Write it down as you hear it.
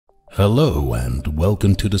Hello and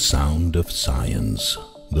welcome to the Sound of Science,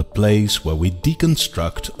 the place where we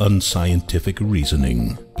deconstruct unscientific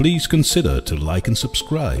reasoning. Please consider to like and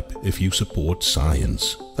subscribe if you support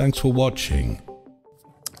science. Thanks for watching.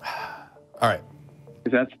 All right.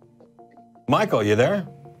 Is that? Michael, you there?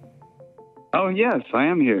 Oh, yes, I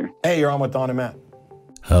am here. Hey, you're on with Don and Matt.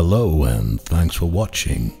 Hello and thanks for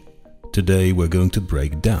watching. Today we're going to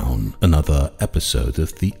break down another episode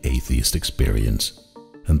of the Atheist Experience.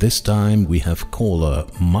 And this time we have caller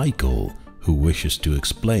Michael, who wishes to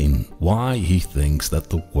explain why he thinks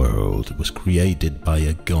that the world was created by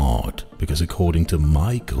a god, because according to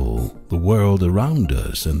Michael, the world around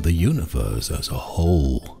us and the universe as a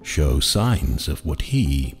whole show signs of what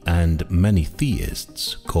he and many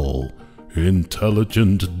theists call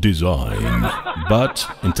intelligent design. But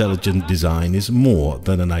intelligent design is more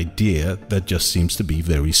than an idea that just seems to be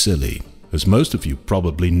very silly. As most of you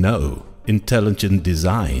probably know, intelligent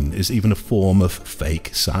design is even a form of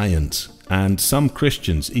fake science. And some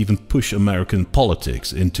Christians even push American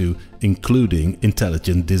politics into including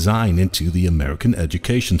intelligent design into the American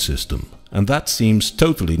education system. And that seems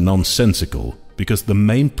totally nonsensical, because the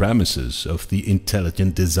main premises of the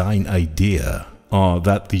intelligent design idea are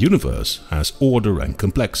that the universe has order and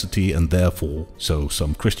complexity, and therefore, so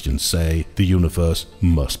some Christians say, the universe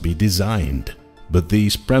must be designed. But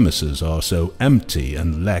these premises are so empty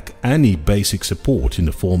and lack any basic support in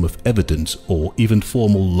the form of evidence or even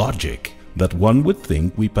formal logic that one would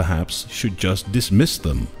think we perhaps should just dismiss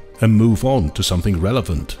them and move on to something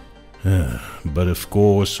relevant. But of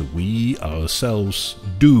course, we ourselves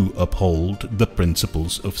do uphold the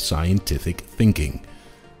principles of scientific thinking.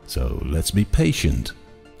 So let's be patient.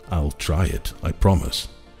 I'll try it, I promise.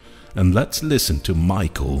 And let's listen to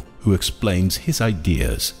Michael, who explains his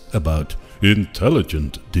ideas about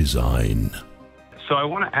intelligent design. So I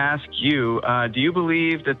want to ask you, do you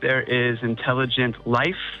believe that there is intelligent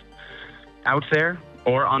life out there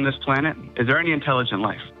or on this planet? Is there any intelligent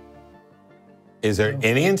life? Is there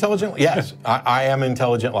any intelligent? Yes, I am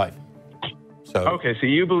intelligent life. So Okay, so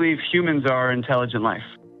you believe humans are intelligent life.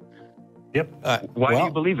 Yep. Why do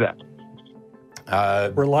you believe that?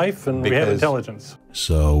 We're life and we have intelligence.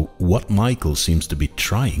 So what Michael seems to be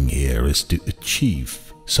trying here is to achieve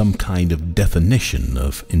some kind of definition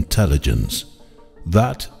of intelligence.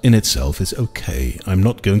 That in itself is okay. I'm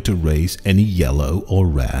not going to raise any yellow or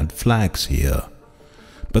red flags here.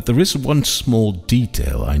 But there is one small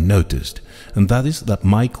detail I noticed, and that is that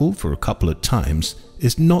Michael, for a couple of times,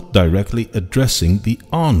 is not directly addressing the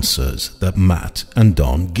answers that Matt and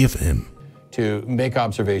Don give him. To make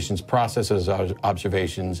observations, process those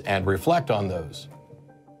observations, and reflect on those.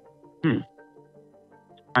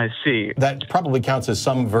 I see. That probably counts as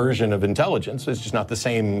some version of intelligence. It's just not the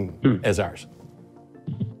same as ours.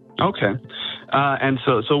 Okay. And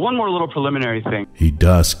so one more little preliminary thing. He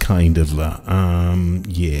does kind of,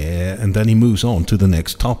 yeah, and then he moves on to the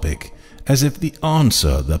next topic, as if the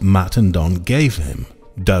answer that Matt and Don gave him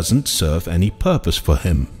doesn't serve any purpose for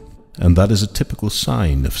him. And that is a typical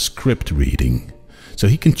sign of script reading. So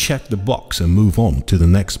he can check the box and move on to the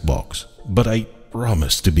next box. But I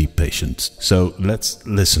promise to be patient. So let's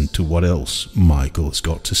listen to what else Michael's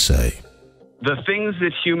got to say. The things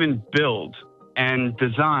that humans build and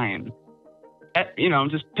design, you know,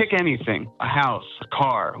 just pick anything, a house, a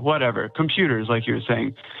car, whatever, computers, like you were saying,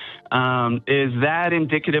 is that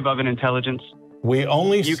indicative of an intelligence? We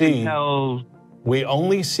only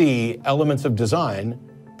see elements of design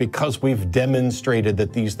because we've demonstrated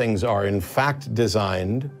that these things are in fact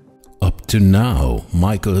designed. Up to now,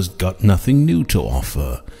 Michael has got nothing new to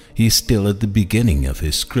offer. He is still at the beginning of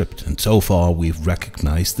his script, and so far we've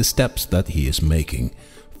recognized the steps that he is making.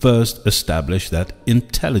 First, establish that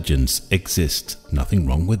intelligence exists. Nothing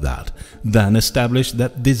wrong with that. Then establish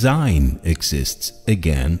that design exists.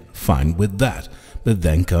 Again, fine with that. But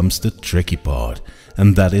then comes the tricky part,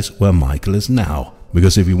 and that is where Michael is now.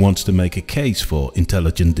 Because if he wants to make a case for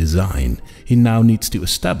intelligent design, he now needs to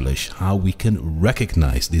establish how we can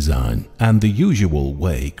recognize design. And the usual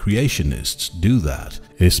way creationists do that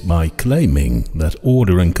is by claiming that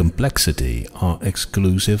order and complexity are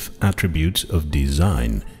exclusive attributes of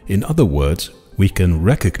design. In other words, we can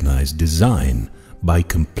recognize design by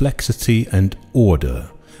complexity and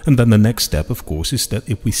order. And then the next step, of course, is that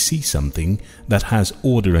if we see something that has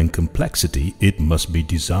order and complexity, it must be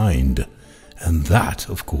designed. And that,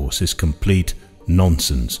 of course, is complete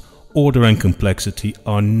nonsense. Order and complexity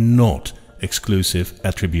are not exclusive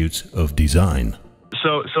attributes of design.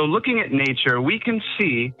 So looking at nature, we can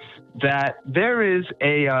see that there is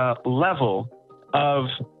a level of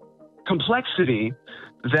complexity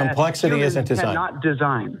that complexity humans isn't design. Cannot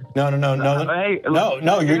design.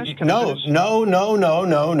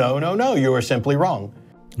 No. You are simply wrong.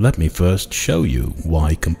 Let me first show you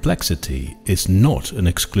why complexity is not an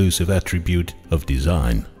exclusive attribute of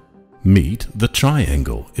design. Meet the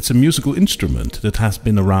triangle. It's a musical instrument that has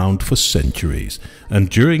been around for centuries, and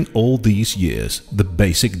during all these years, the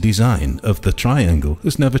basic design of the triangle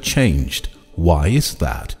has never changed. Why is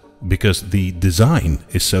that? Because the design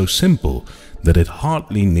is so simple that it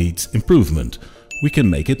hardly needs improvement. We can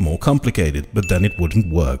make it more complicated, but then it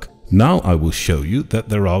wouldn't work. Now I will show you that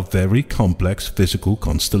there are very complex physical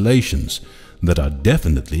constellations that are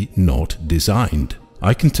definitely not designed.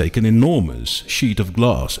 I can take an enormous sheet of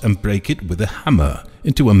glass and break it with a hammer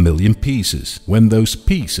into 1,000,000 pieces. When those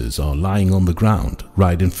pieces are lying on the ground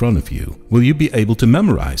right in front of you, will you be able to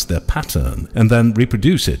memorize their pattern and then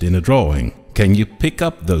reproduce it in a drawing? Can you pick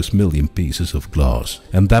up those 1,000,000 pieces of glass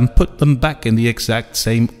and then put them back in the exact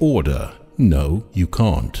same order? No, you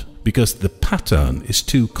can't, because the pattern is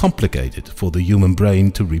too complicated for the human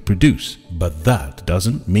brain to reproduce. But that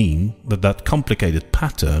doesn't mean that that complicated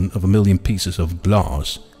pattern of 1,000,000 pieces of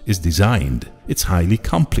glass is designed. It's highly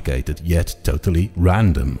complicated, yet totally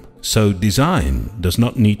random. So design does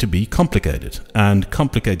not need to be complicated, and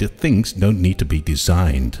complicated things don't need to be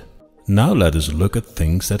designed. Now let us look at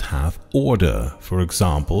things that have order. For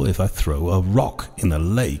example, if I throw a rock in a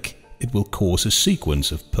lake, it will cause a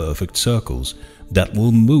sequence of perfect circles that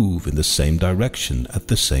will move in the same direction at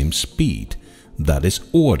the same speed. That is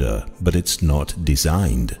order, but it's not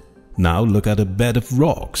designed. Now look at a bed of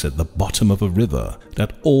rocks at the bottom of a river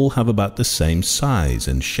that all have about the same size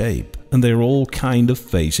and shape, and they're all kind of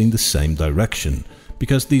facing the same direction,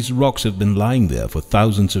 because these rocks have been lying there for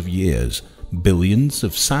thousands of years. Billions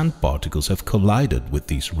of sand particles have collided with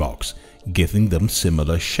these rocks, giving them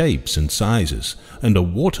similar shapes and sizes, and the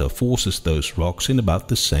water forces those rocks in about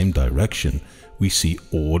the same direction. We see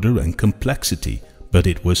order and complexity, but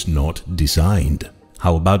it was not designed.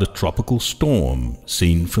 How about a tropical storm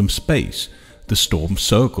seen from space? The storm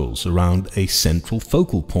circles around a central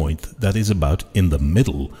focal point that is about in the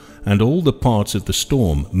middle, and all the parts of the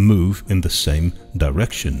storm move in the same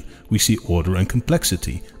direction. We see order and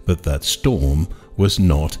complexity, but that storm was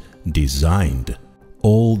not designed.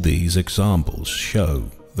 All these examples show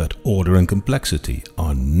that order and complexity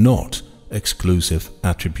are not exclusive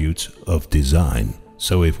attributes of design.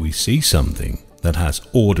 So if we see something that has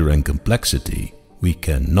order and complexity, we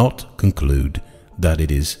cannot conclude that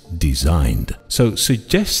it is designed. So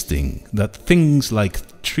suggesting that things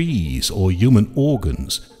like trees or human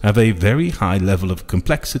organs have a very high level of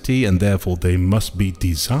complexity and therefore they must be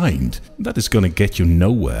designed, that is going to get you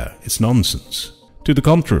nowhere. It's nonsense. To the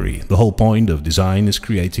contrary, the whole point of design is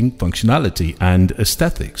creating functionality and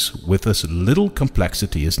aesthetics with as little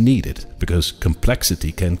complexity as needed, because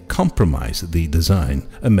complexity can compromise the design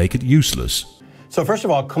and make it useless. So first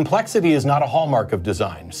of all, complexity is not a hallmark of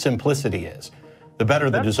design. Simplicity is. The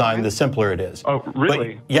better the design, the simpler it is. Oh,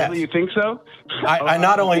 really? But, yes. Really, you think so? I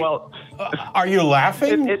not only... Well, are you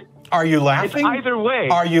laughing? Are you laughing? It's either way.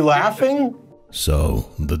 Are you laughing?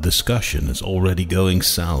 So, the discussion is already going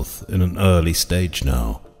south in an early stage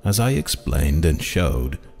now. As I explained and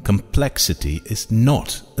showed, complexity is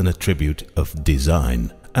not an attribute of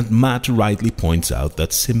design. And Matt rightly points out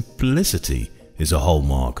that simplicity is a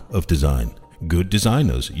hallmark of design. Good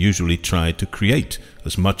designers usually try to create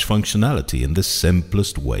as much functionality in the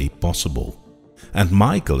simplest way possible. And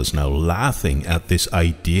Michael is now laughing at this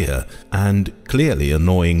idea and clearly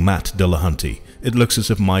annoying Matt Dillahunty. It looks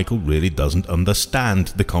as if Michael really doesn't understand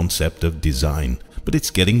the concept of design. But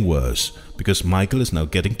it's getting worse, because Michael is now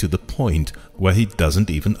getting to the point where he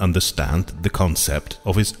doesn't even understand the concept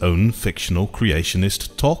of his own fictional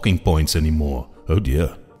creationist talking points anymore. Oh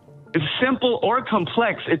dear. It's simple or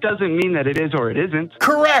complex. It doesn't mean that it is or it isn't.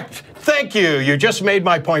 Correct. Thank you. You just made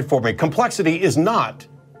my point for me. Complexity is not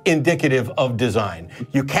indicative of design.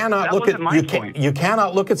 You cannot look at you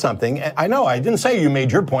cannot look at something. I know I didn't say you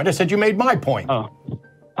made your point. I said you made my point. Oh,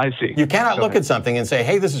 I see. You cannot look at something and say,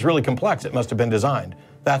 "Hey, this is really complex. It must have been designed."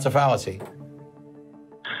 That's a fallacy.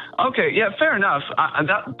 Okay, yeah, fair enough.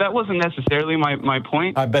 That wasn't necessarily my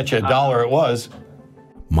point. I bet you $1 it was.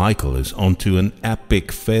 Michael is onto an epic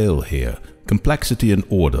fail here. Complexity and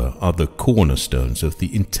order are the cornerstones of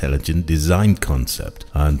the intelligent design concept,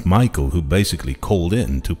 and Michael, who basically called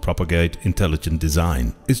in to propagate intelligent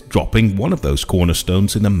design, is dropping one of those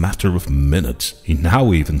cornerstones in a matter of minutes. He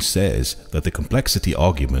now even says that the complexity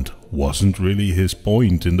argument wasn't really his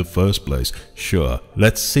point in the first place. Sure,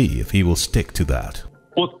 let's see if he will stick to that.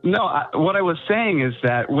 Well, no, what I was saying is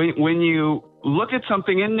that when you look at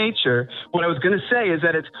something in nature, what I was going to say is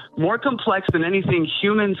that it's more complex than anything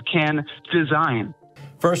humans can design.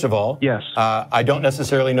 First of all, yes. I don't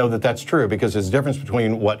necessarily know that that's true, because there's a difference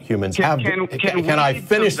between what humans have. Can I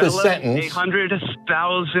finish the sentence?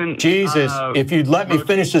 100,000. Jesus, if you'd let me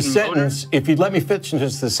finish the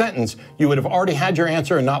sentence, you would have already had your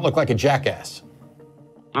answer and not look like a jackass.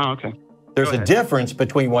 Oh, okay. There's a difference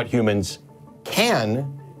between what humans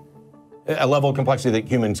can, a level of complexity that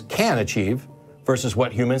humans can achieve, versus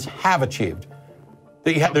what humans have achieved.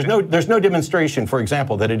 There's no demonstration, for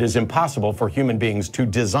example, that it is impossible for human beings to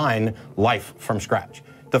design life from scratch.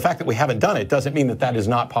 The fact that we haven't done it doesn't mean that that is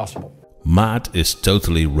not possible. Matt is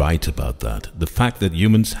totally right about that. The fact that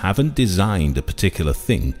humans haven't designed a particular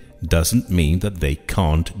thing doesn't mean that they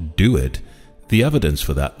can't do it. The evidence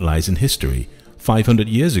for that lies in history. 500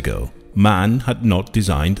 years ago, man had not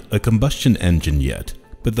designed a combustion engine yet,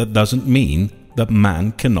 but that doesn't mean that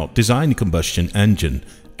man cannot design a combustion engine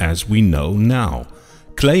as we know now.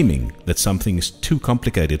 Claiming that something is too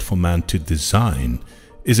complicated for man to design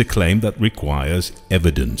is a claim that requires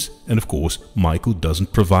evidence, and of course Michael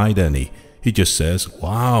doesn't provide any. He just says,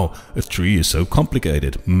 wow, a tree is so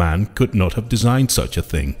complicated, man could not have designed such a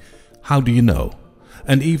thing. How do you know?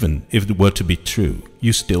 And even if it were to be true,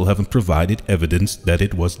 you still haven't provided evidence that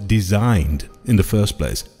it was designed in the first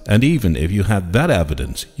place. And even if you had that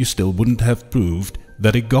evidence, you still wouldn't have proved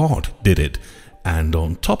that a god did it. And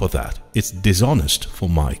on top of that, it's dishonest for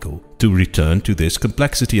Michael to return to this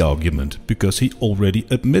complexity argument, because he already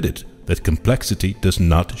admitted that complexity does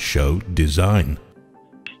not show design.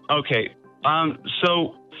 Okay,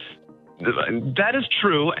 so that is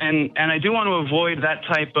true, and I do want to avoid that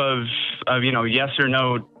type of yes or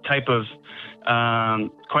no type of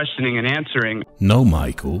questioning and answering. No,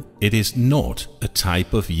 Michael, it is not a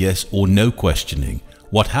type of yes or no questioning.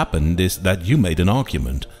 What happened is that you made an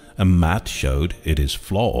argument, and Matt showed it is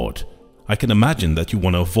flawed. I can imagine that you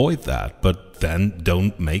want to avoid that, but then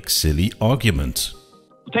don't make silly arguments.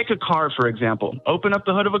 Take a car, for example. Open up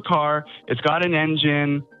the hood of a car. It's got an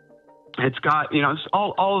engine. It's got, it's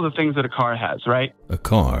all of the things that a car has, right? A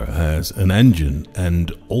car has an engine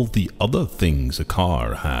and all the other things a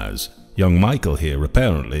car has. Young Michael here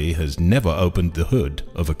apparently has never opened the hood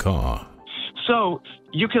of a car. So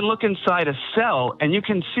you can look inside a cell and you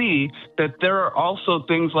can see that there are also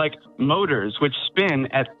things like motors which spin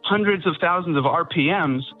at hundreds of thousands of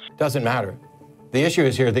RPMs. Doesn't matter. The issue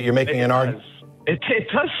is here that you're making an argument. It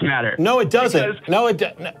does matter. No, it doesn't. No,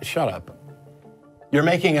 shut up. You're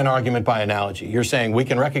making an argument by analogy. You're saying we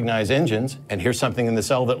can recognize engines, and here's something in the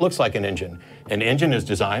cell that looks like an engine. An engine is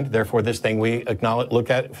designed, therefore this thing we look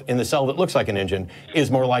at in the cell that looks like an engine is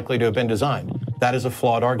more likely to have been designed. That is a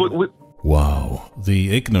flawed argument. Wow,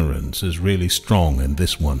 the ignorance is really strong in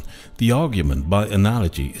this one. The argument by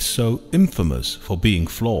analogy is so infamous for being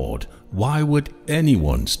flawed. Why would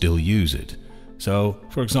anyone still use it? So,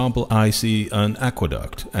 for example, I see an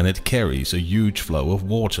aqueduct and it carries a huge flow of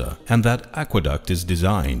water, and that aqueduct is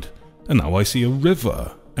designed. And now I see a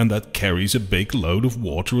river and that carries a big load of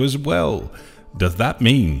water as well. Does that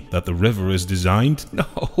mean that the river is designed? No,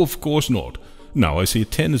 of course not. Now I see a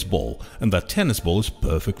tennis ball, and that tennis ball is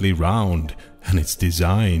perfectly round, and it's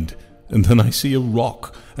designed. And then I see a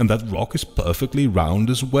rock, and that rock is perfectly round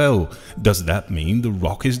as well. Does that mean the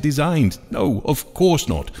rock is designed? No, of course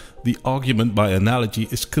not. The argument by analogy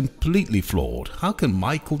is completely flawed. How can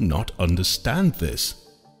Michael not understand this?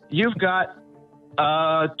 You've got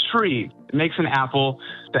a tree. It makes an apple.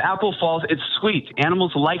 The apple falls. It's sweet.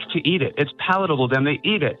 Animals like to eat it. It's palatable to them. They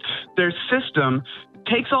eat it. Their system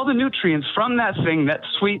takes all the nutrients from that thing that's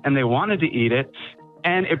sweet and they wanted to eat it,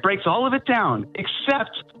 and it breaks all of it down except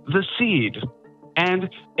the seed. And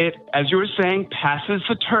it, as you were saying, passes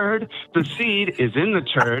the turd. The seed is in the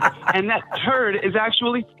turd, and that turd is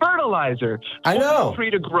actually fertilizer for the tree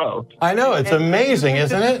to grow. I know, it's amazing,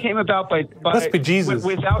 isn't it? It came about by must be Jesus.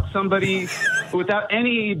 Without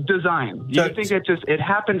any design. You think it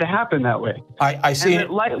happened to happen that way? I see.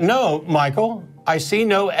 No, Michael, I see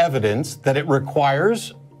no evidence that it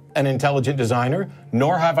requires an intelligent designer,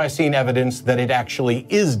 nor have I seen evidence that it actually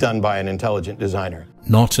is done by an intelligent designer.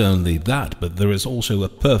 Not only that, but there is also a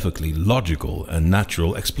perfectly logical and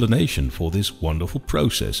natural explanation for this wonderful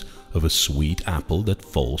process of a sweet apple that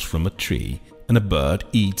falls from a tree, and a bird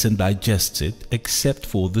eats and digests it except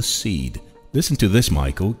for the seed. Listen to this,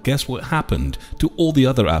 Michael. Guess what happened to all the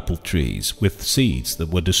other apple trees with seeds that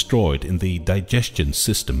were destroyed in the digestion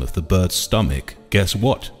system of the bird's stomach? Guess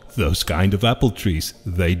what? Those kind of apple trees,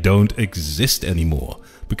 they don't exist anymore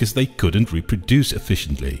because they couldn't reproduce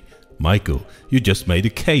efficiently. Michael, you just made a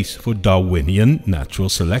case for Darwinian natural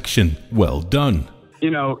selection. Well done.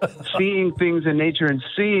 seeing things in nature and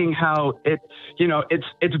seeing how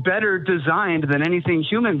it's better designed than anything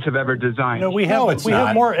humans have ever designed. We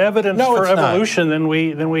have more evidence for evolution than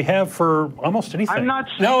we have for almost anything. I'm not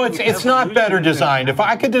saying no, it's not better designed. If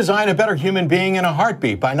I could design a better human being in a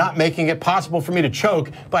heartbeat by not making it possible for me to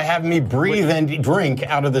choke by having me breathe and drink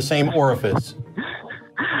out of the same orifice.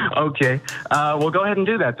 Okay. Well, go ahead and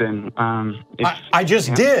do that then. I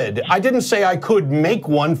just did. I didn't say I could make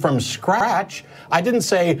one from scratch. I didn't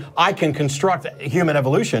say I can construct human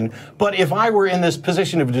evolution. But if I were in this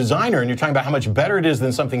position of designer and you're talking about how much better it is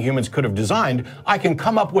than something humans could have designed, I can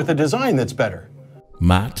come up with a design that's better.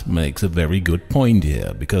 Matt makes a very good point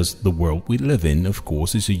here, because the world we live in, of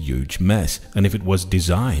course, is a huge mess. And if it was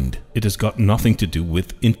designed, it has got nothing to do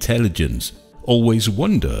with intelligence. Always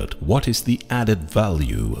wondered, what is the added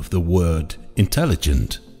value of the word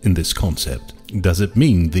intelligent in this concept? Does it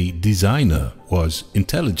mean the designer was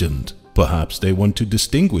intelligent? Perhaps they want to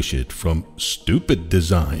distinguish it from stupid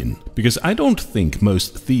design. Because I don't think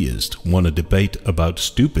most theists want to debate about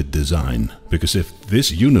stupid design. Because if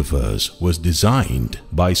this universe was designed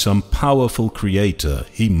by some powerful creator,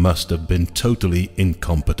 he must have been totally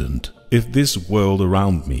incompetent. If this world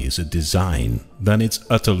around me is a design, then it's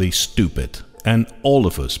utterly stupid. And all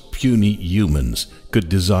of us puny humans could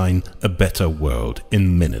design a better world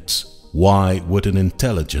in minutes. Why would an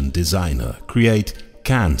intelligent designer create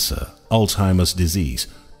cancer, Alzheimer's disease,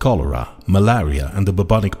 cholera, malaria and the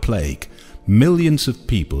bubonic plague? Millions of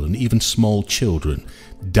people and even small children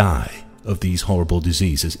die of these horrible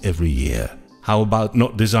diseases every year. How about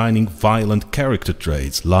not designing violent character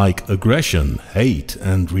traits like aggression, hate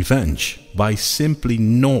and revenge, by simply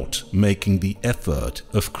not making the effort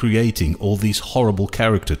of creating all these horrible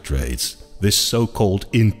character traits? This so-called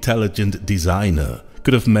intelligent designer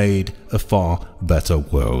could have made a far better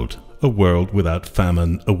world. A world without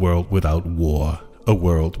famine, a world without war, a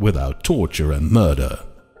world without torture and murder.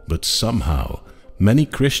 But somehow, many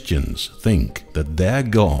Christians think that their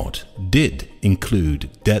God did include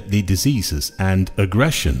deadly diseases and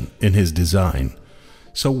aggression in his design.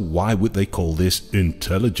 So why would they call this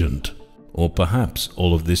intelligent? Or perhaps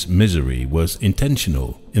all of this misery was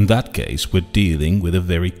intentional. In that case, we're dealing with a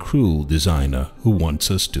very cruel designer who wants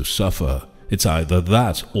us to suffer. It's either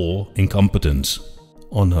that or incompetence.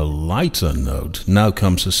 On a lighter note, now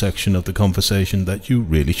comes a section of the conversation that you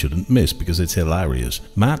really shouldn't miss because it's hilarious.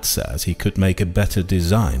 Matt says he could make a better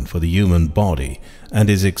design for the human body, and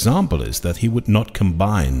his example is that he would not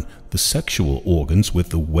combine the sexual organs with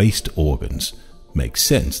the waste organs. Makes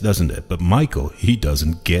sense, doesn't it? But Michael, he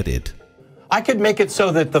doesn't get it. I could make it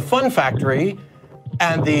so that the fun factory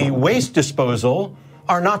and the waste disposal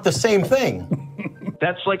are not the same thing.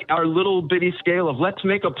 That's like our little bitty scale of let's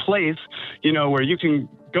make a place, where you can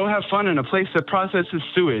go have fun in a place that processes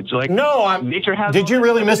sewage. Like, no, nature has. Did you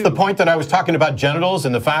really miss the point that I was talking about genitals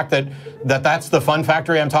and the fact that that's the fun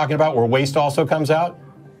factory I'm talking about, where waste also comes out?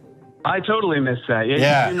 I totally missed that.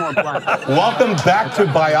 Yeah. Welcome back to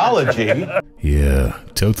biology. Yeah,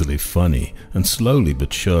 totally funny. And slowly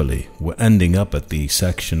but surely, we're ending up at the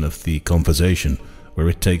section of the conversation where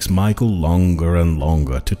it takes Michael longer and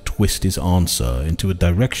longer to twist his answer into a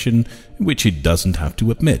direction in which he doesn't have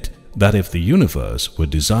to admit that if the universe were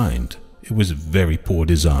designed, it was a very poor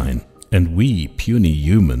design, and we puny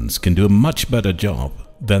humans can do a much better job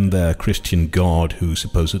than their Christian God who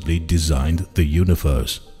supposedly designed the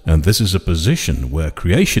universe. And this is a position where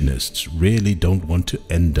creationists really don't want to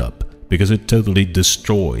end up, because it totally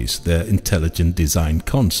destroys their intelligent design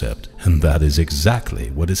concept. And that is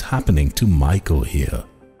exactly what is happening to Michael here.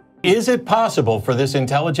 Is it possible for this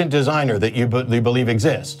intelligent designer that you believe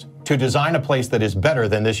exists to design a place that is better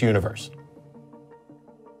than this universe?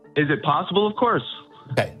 Is it possible? Of course.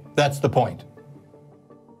 Okay, that's the point.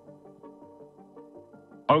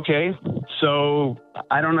 Okay, so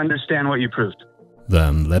I don't understand what you proved.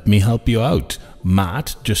 Then let me help you out.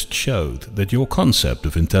 Matt just showed that your concept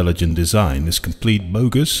of intelligent design is complete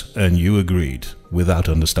bogus, and you agreed without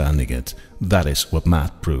understanding it. That is what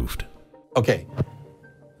Matt proved. Okay,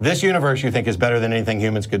 this universe you think is better than anything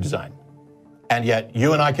humans could design. And yet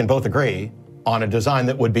you and I can both agree on a design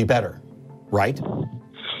that would be better, right?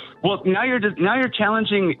 Well, now you're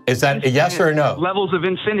challenging. Is that a yes or a no? Levels of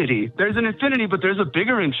infinity. There's an infinity, but there's a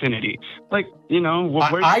bigger infinity. Like,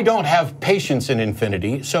 I don't have patience in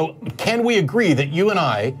infinity. So can we agree that you and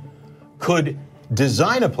I could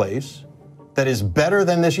design a place that is better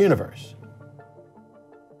than this universe?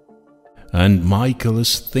 And Michael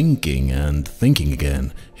is thinking and thinking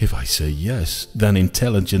again. If I say yes, then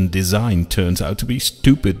intelligent design turns out to be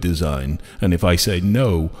stupid design. And if I say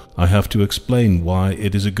no, I have to explain why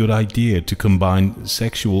it is a good idea to combine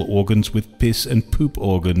sexual organs with piss and poop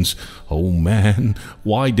organs. Oh man,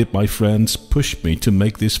 why did my friends push me to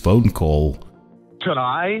make this phone call? Could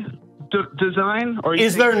I design? Or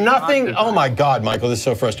is there nothing? Oh my God, Michael, this is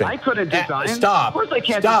so frustrating. I couldn't design. Stop. Of course I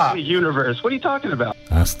can't design the universe. What are you talking about?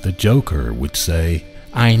 As the Joker would say,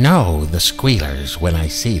 I know the squealers when I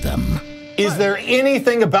see them. Is there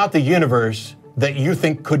anything about the universe that you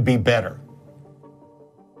think could be better?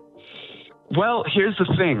 Well, here's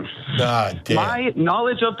the thing. God damn. My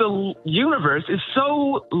knowledge of the universe is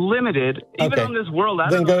so limited, even on this world.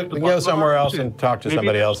 Then go somewhere else and talk to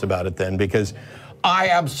somebody else about it then, because I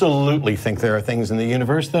absolutely think there are things in the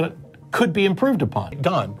universe that could be improved upon.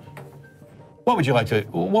 Don, what would you like to,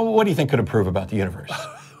 what do you think could improve about the universe?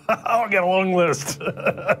 I'll get a long list.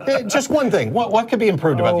 Just one thing. What could be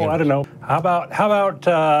improved about the universe? I don't know. How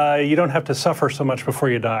about you don't have to suffer so much before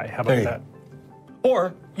you die? How about that?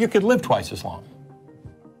 Or you could live twice as long.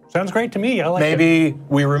 Sounds great to me. I like it. Maybe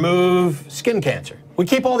we remove skin cancer. We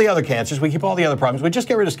keep all the other cancers. We keep all the other problems. We just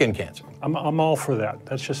get rid of skin cancer. I'm all for that.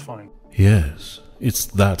 That's just fine. Yes, it's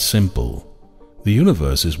that simple. The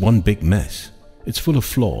universe is one big mess. It's full of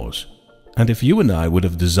flaws. And if you and I would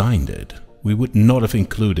have designed it, we would not have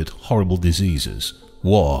included horrible diseases,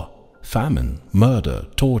 war, famine, murder,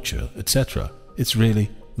 torture, etc. It's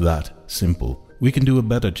really that simple. We can do a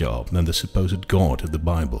better job than the supposed God of the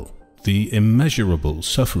Bible. The immeasurable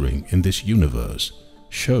suffering in this universe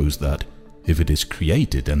shows that if it is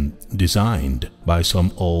created and designed by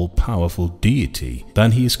some all-powerful deity,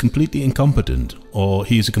 then he is completely incompetent or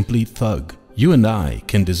he is a complete thug. You and I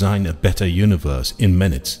can design a better universe in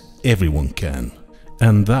minutes. Everyone can.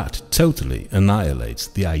 And that totally annihilates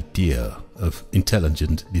the idea of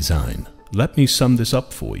intelligent design. Let me sum this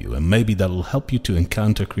up for you, and maybe that'll help you to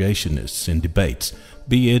encounter creationists in debates,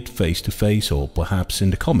 be it face-to-face or perhaps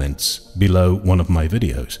in the comments below one of my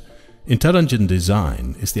videos. Intelligent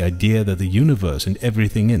design is the idea that the universe and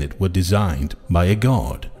everything in it were designed by a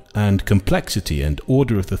god, and complexity and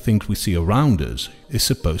order of the things we see around us is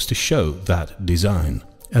supposed to show that design.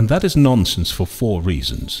 And that is nonsense for 4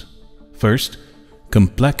 reasons. First,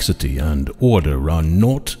 complexity and order are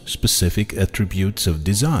not specific attributes of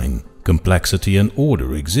design. Complexity and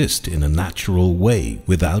order exist in a natural way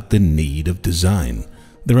without the need of design.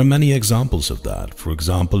 There are many examples of that. For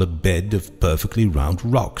example, a bed of perfectly round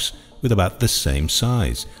rocks with about the same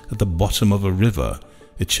size at the bottom of a river.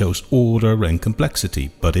 It shows order and complexity,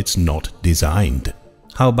 but it's not designed.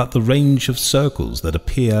 How about the range of circles that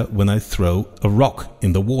appear when I throw a rock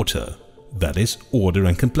in the water? That is order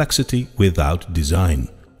and complexity without design.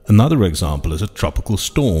 Another example is a tropical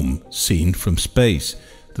storm seen from space.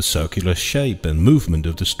 The circular shape and movement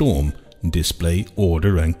of the storm display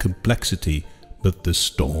order and complexity, but the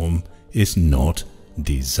storm is not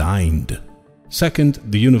designed. Second,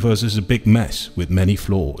 the universe is a big mess with many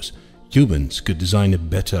flaws. Humans could design a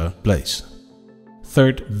better place.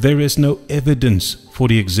 Third, there is no evidence for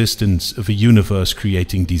the existence of a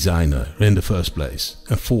universe-creating designer in the first place.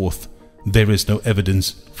 And fourth, there is no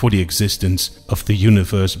evidence for the existence of the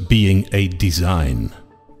universe being a design.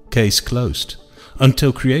 Case closed.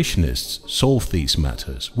 Until creationists solve these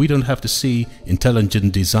matters, we don't have to see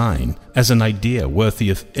intelligent design as an idea worthy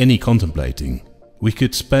of any contemplating. We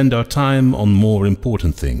could spend our time on more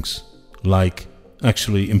important things, like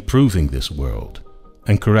actually improving this world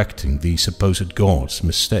and correcting the supposed God's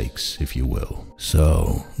mistakes, if you will.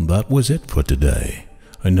 So, that was it for today.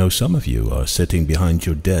 I know some of you are sitting behind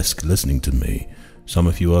your desk listening to me. Some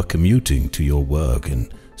of you are commuting to your work,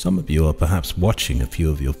 and some of you are perhaps watching a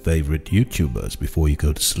few of your favorite YouTubers before you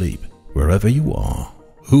go to sleep. Wherever you are,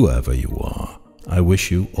 whoever you are, I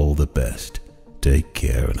wish you all the best. Take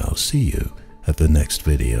care, and I'll see you at the next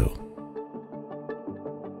video.